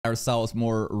ourselves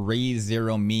more Ray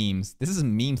Zero memes. This is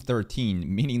meme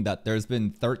 13, meaning that there's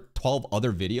been 12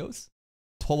 other videos.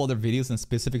 12 other videos in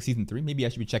specific season 3. Maybe I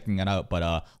should be checking that out,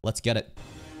 but let's get it.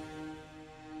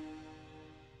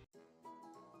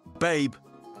 Babe,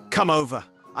 come over.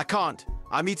 I can't.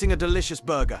 I'm eating a delicious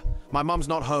burger. My mom's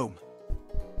not home.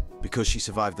 Because she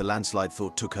survived the landslide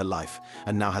thought took her life,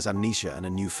 and now has amnesia and a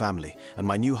new family. And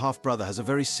my new half-brother has a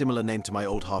very similar name to my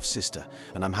old half-sister,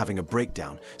 and I'm having a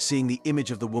breakdown, seeing the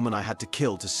image of the woman I had to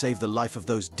kill to save the life of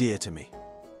those dear to me.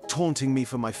 Taunting me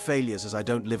for my failures as I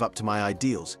don't live up to my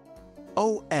ideals.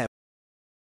 O.M.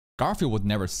 Garfield would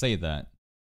never say that,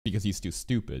 because he's too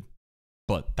stupid.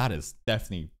 But that is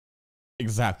definitely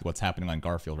exactly what's happening on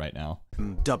Garfield right now.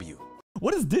 W.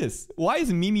 What is this? Why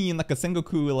is Mimi in like a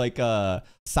Sengoku like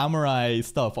samurai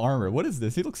stuff armor? What is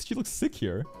this? She looks sick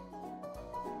here.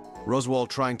 Roswaal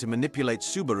trying to manipulate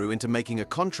Subaru into making a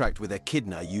contract with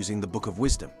Echidna using the Book of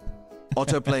Wisdom.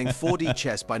 Otto playing 4D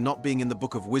chess by not being in the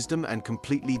Book of Wisdom and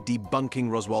completely debunking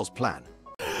Roswaal's plan.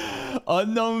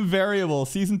 Unknown variable,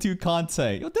 season 2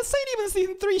 content. Yo, this ain't even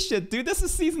season 3 shit, dude. This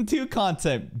is season 2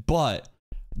 content, but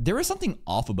there is something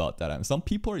off about that. And some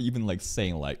people are even like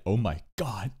saying like, oh my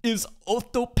god, is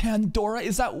Otto Pandora?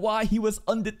 Is that why he was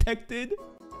undetected?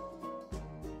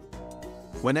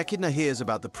 When Echidna hears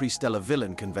about the Pre-Stellar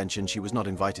Villain Convention she was not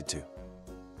invited to.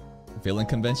 Villain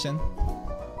convention?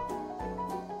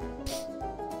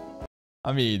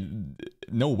 I mean,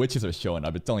 no witches are showing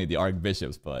up. It's only the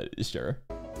archbishops, but sure.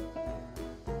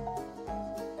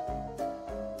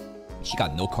 She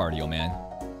got no cardio, man.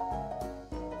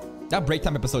 That break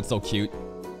time episode's so cute.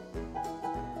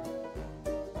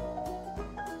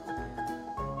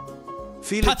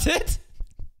 Felix. That's it?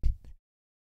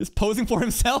 Just posing for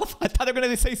himself? I thought they were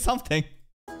gonna say something.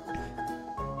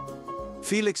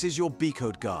 Felix is your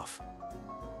B-code Garf.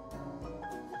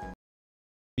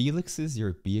 Felix is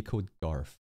your B-code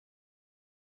Garf.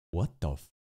 What the f?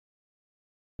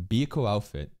 B-code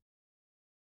outfit.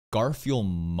 Garfield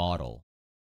model.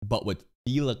 But with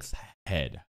Felix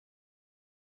head.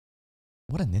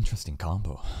 What an interesting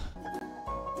combo.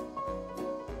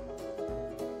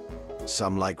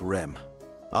 Some like Rem,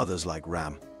 others like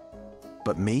Ram.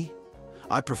 But me?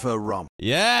 I prefer Rom.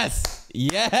 Yes!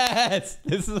 Yes!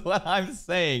 This is what I'm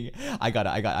saying. I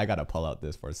gotta pull out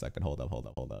this for a second. Hold up.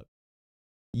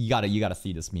 You gotta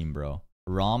see this meme, bro.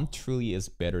 Rom truly is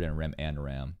better than Rem and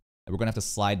Ram. And we're gonna have to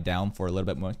slide down for a little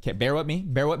bit more. Okay, bear with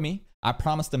me. I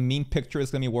promise the meme picture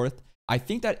is gonna be worth. I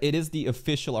think that it is the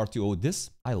official R2O.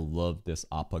 This, I love this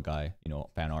Appa guy, you know,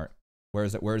 fan art. Where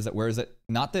is it?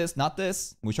 Not this.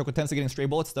 Mushoku Tensei getting stray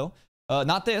bullets though.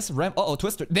 Not this. Rem,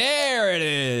 Twister. There it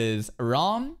is.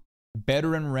 Rom, better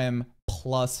than Rem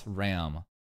plus Ram.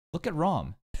 Look at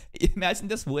Rom. Imagine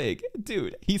this wig.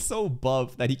 Dude, he's so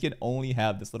buff that he can only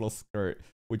have this little skirt,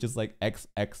 which is like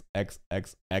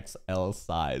XXXXXL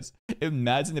size.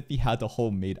 Imagine if he had the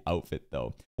homemade outfit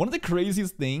though. One of the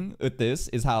craziest thing with this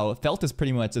is how Felt is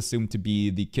pretty much assumed to be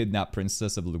the kidnapped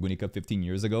princess of Lugunica 15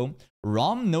 years ago.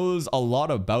 Rom knows a lot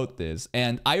about this,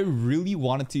 and I really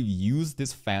wanted to use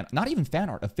this not even fan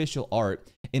art, official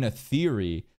art in a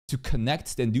theory to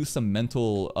connect and do some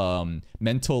mental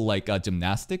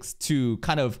gymnastics to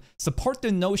kind of support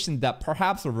the notion that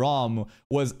perhaps Rom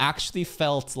was actually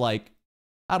Felt like,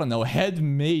 I don't know,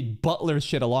 head-made butler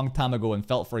shit a long time ago and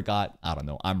Felt forgot. I don't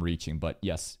know, I'm reaching, but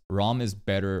yes, Rom is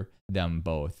better than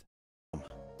both.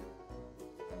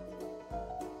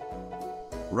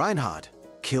 Reinhard,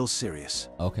 kill Sirius.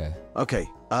 Okay. Okay,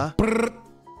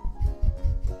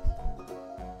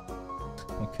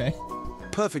 Okay.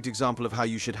 Perfect example of how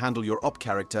you should handle your op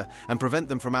character and prevent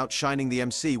them from outshining the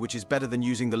MC, which is better than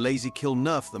using the lazy kill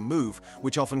nerf the move,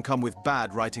 which often come with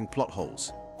bad writing plot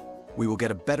holes. We will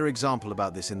get a better example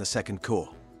about this in the second core.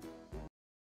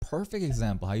 Perfect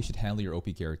example how you should handle your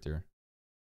OP character.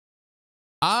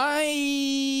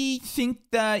 I think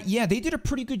that, yeah, they did a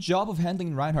pretty good job of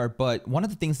handling Reinhardt, but one of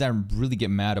the things that I really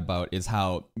get mad about is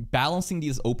how balancing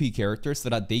these OP characters so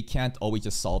that they can't always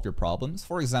just solve your problems.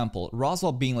 For example,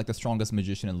 Roswaal being like the strongest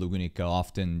magician in Lugunica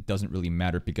often doesn't really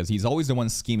matter because he's always the one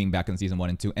scheming back in season 1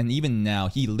 and 2, and even now,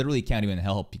 he literally can't even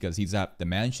help because he's at the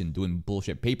mansion doing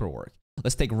bullshit paperwork.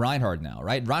 Let's take Reinhardt now,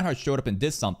 right? Reinhardt showed up and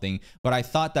did something, but I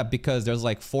thought that because there's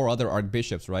like 4 other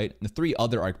archbishops, right? The 3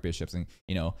 other archbishops and,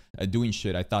 you know, doing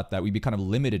shit, I thought that we'd be kind of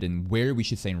limited in where we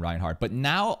should say Reinhardt. But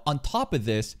now, on top of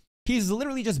this, he's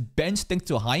literally just benched thanks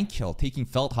to a high kill, taking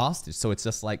Felt hostage. So it's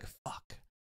just like, fuck.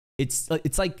 It's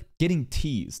like getting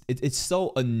teased. It's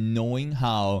so annoying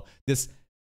how this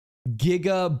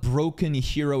giga broken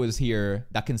hero is here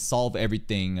that can solve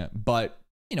everything, but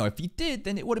you know, if he did,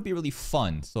 then it wouldn't be really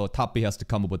fun. So Tappy has to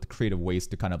come up with creative ways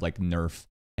to kind of like nerf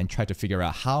and try to figure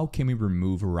out how can we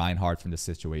remove Reinhardt from the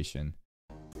situation.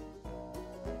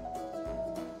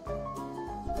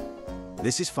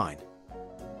 This is fine.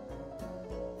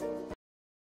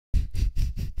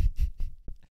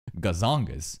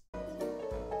 Gazongas.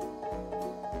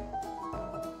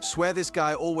 Swear this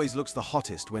guy always looks the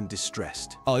hottest when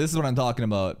distressed. Oh, this is what I'm talking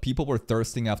about. People were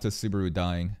thirsting after Subaru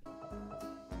dying.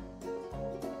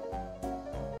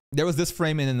 There was this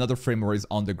frame and another frame where he's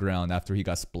on the ground after he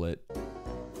got split.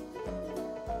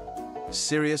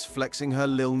 Sirius flexing her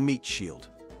lil meat shield.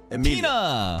 Emilia.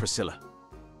 Tina! Priscilla.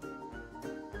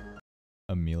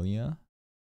 Amelia?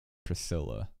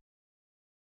 Priscilla.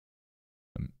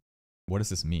 What does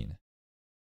this mean?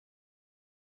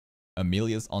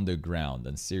 Amelia's on the ground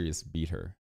and Sirius beat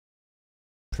her.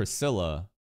 Priscilla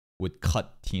would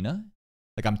cut Tina?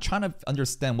 Like, I'm trying to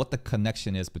understand what the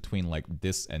connection is between like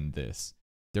this and this.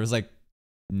 There's like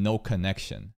no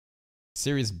connection.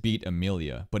 Sirius beat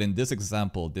Amelia, but in this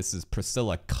example, this is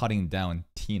Priscilla cutting down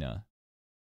Tina.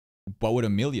 What would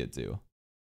Amelia do?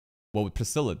 What would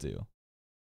Priscilla do?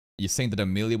 You saying that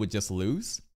Amelia would just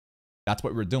lose? That's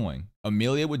what we're doing.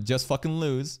 Amelia would just fucking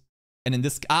lose. And in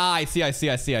this, I see.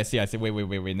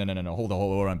 Wait. No. Hold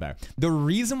on back. The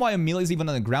reason why Amelia's even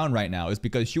on the ground right now is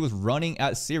because she was running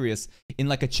at Sirius in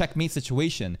like a checkmate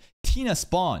situation. Tina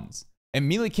spawns.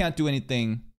 Amelia can't do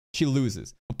anything. She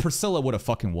loses. But Priscilla would have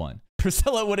fucking won.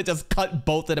 Priscilla would have just cut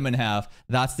both of them in half.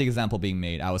 That's the example being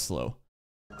made. I was slow.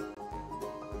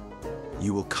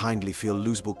 You will kindly feel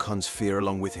Luzbel Khan's fear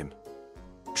along with him.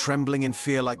 Trembling in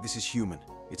fear like this is human.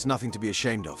 It's nothing to be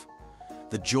ashamed of.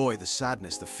 The joy, the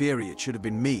sadness, the fury, it should have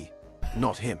been me,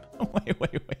 not him. Wait.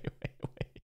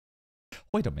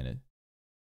 Wait a minute.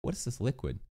 What is this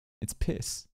liquid? It's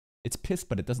piss. It's piss,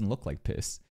 but it doesn't look like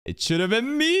piss. It should have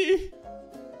been me!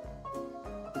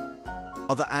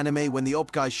 Other anime when the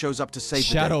op guy shows up to save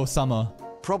the day. Shadow-sama.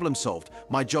 Problem solved.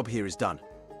 My job here is done.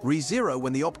 ReZero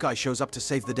when the op guy shows up to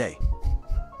save the day.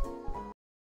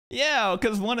 Yeah,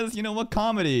 because one is, you know what,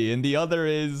 comedy, and the other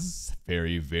is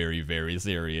very, very, very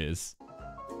serious.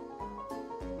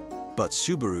 But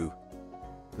Subaru,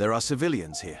 there are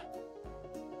civilians here.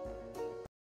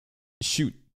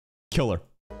 Shoot. Kill her.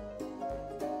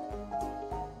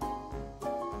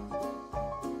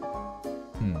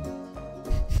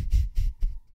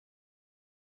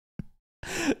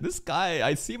 This guy,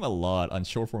 I see him a lot on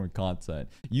short form content.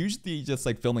 Usually just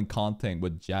like filming content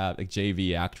with like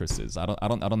JV actresses. I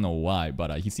don't know why,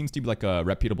 but he seems to be like a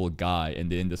reputable guy in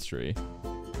the industry.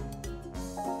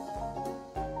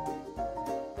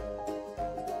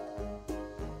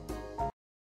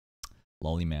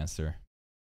 Lollymancer.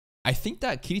 I think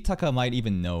that Kiritaka might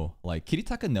even know. Like,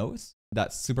 Kiritaka knows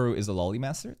that Subaru is a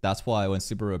Lollymancer. That's why when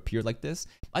Subaru appeared like this,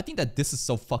 I think that this is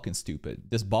so fucking stupid.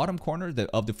 This bottom corner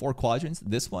of the 4 quadrants,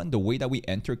 this one, the way that we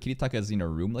enter Kiritaka as in a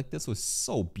room like this was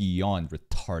so beyond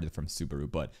retarded from Subaru.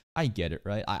 But I get it,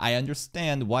 right? I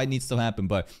understand why it needs to happen,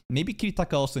 but maybe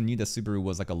Kiritaka also knew that Subaru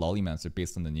was like a Lollymancer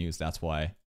based on the news. That's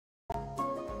why.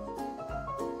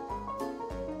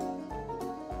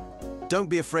 Don't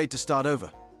be afraid to start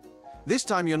over. This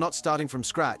time you're not starting from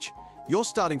scratch. You're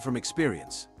starting from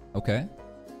experience. Okay.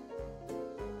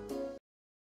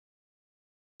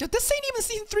 Dude, this ain't even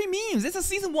season 3 memes. It's a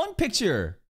season 1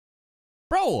 picture.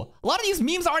 Bro, a lot of these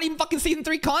memes aren't even fucking season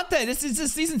 3 content. This is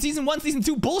just season 1, season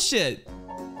 2 bullshit.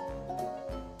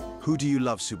 Who do you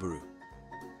love, Subaru?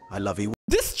 I love you.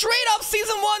 This straight up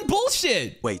season 1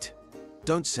 bullshit. Wait,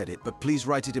 don't set it, but please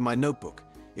write it in my notebook.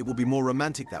 It will be more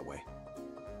romantic that way.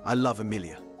 I love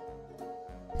Emilia.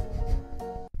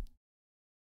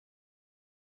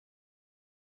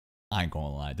 I ain't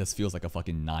gonna lie, this feels like a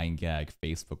fucking 9-gag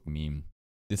Facebook meme.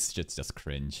 This shit's just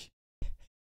cringe.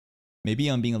 Maybe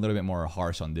I'm being a little bit more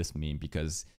harsh on this meme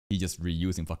because he's just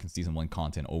reusing fucking season 1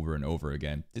 content over and over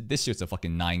again. This shit's a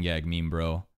fucking 9-gag meme,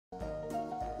 bro.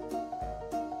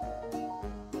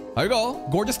 There you go,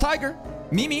 Gorgeous Tiger,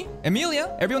 Mimi,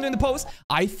 Emilia, everyone doing the pose.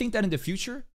 I think that in the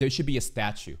future, there should be a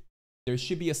statue. There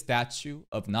should be a statue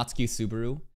of Natsuki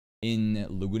Subaru in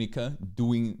Lugunica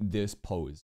doing this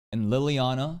pose. And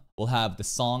Liliana will have the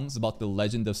songs about the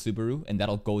legend of Subaru, and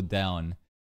that'll go down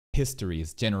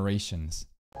histories, generations.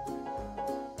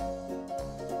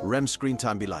 Rem screen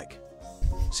time be like.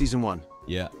 Season 1.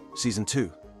 Yeah. Season 2.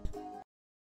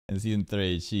 And season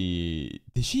 3,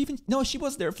 did she even? No, she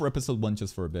was there for episode 1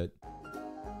 just for a bit.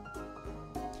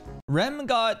 Rem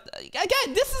got,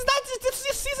 again, this is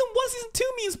just season 1, season 2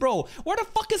 memes, bro. Where the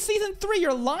fuck is season 3?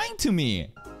 You're lying to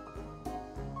me.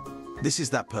 This is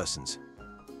that person's.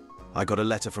 I got a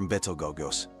letter from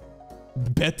Betelgeuse.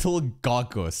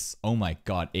 Betelgeuse. Oh my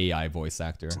god, AI voice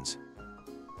actor.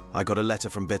 I got a letter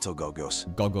from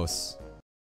Betelgeuse. Gogos.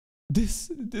 This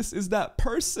is that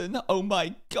person. Oh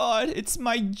my god, it's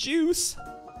my juice.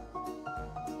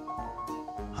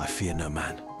 I fear no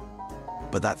man.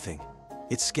 But that thing,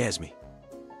 it scares me.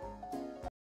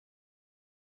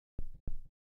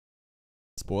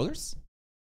 Spoilers?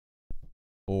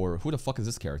 Or who the fuck is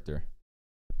this character?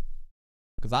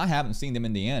 Because I haven't seen them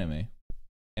in the anime.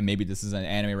 And maybe this is an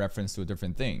anime reference to a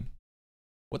different thing.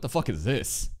 What the fuck is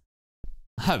this?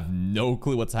 I have no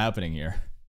clue what's happening here.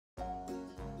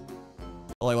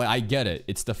 Like, I get it.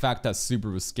 It's the fact that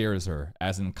Subaru scares her,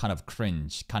 as in kind of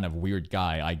cringe, kind of weird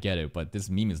guy. I get it, but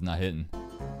this meme is not hitting.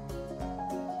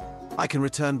 I can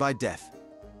return by death.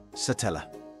 Satella.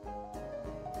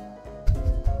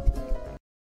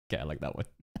 Okay, I like that one.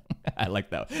 I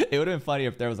like that one. It would have been funny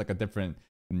if there was like a different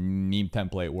meme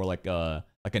template where like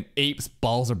an ape's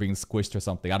balls are being squished or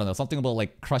something. I don't know. Something about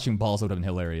like crushing balls would have been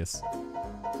hilarious.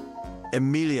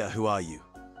 Emilia, who are you?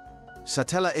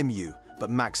 Satella Imu, but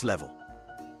max level.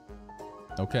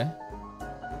 Okay.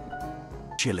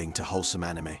 Chilling to wholesome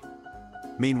anime.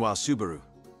 Meanwhile, Subaru.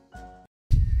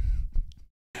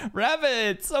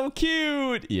 Rabbit, so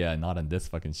cute. Yeah, not on this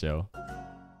fucking show.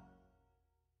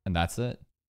 And that's it.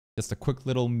 Just a quick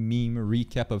little meme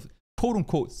recap of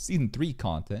quote-unquote Season 3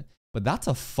 content. But that's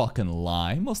a fucking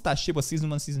lie. Most of that shit was Season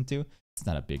 1, Season 2. It's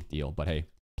not a big deal. But hey,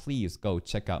 please go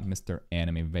check out Mr.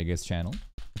 Anime Vega's channel.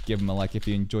 Give him a like if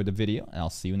you enjoyed the video. And I'll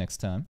see you next time.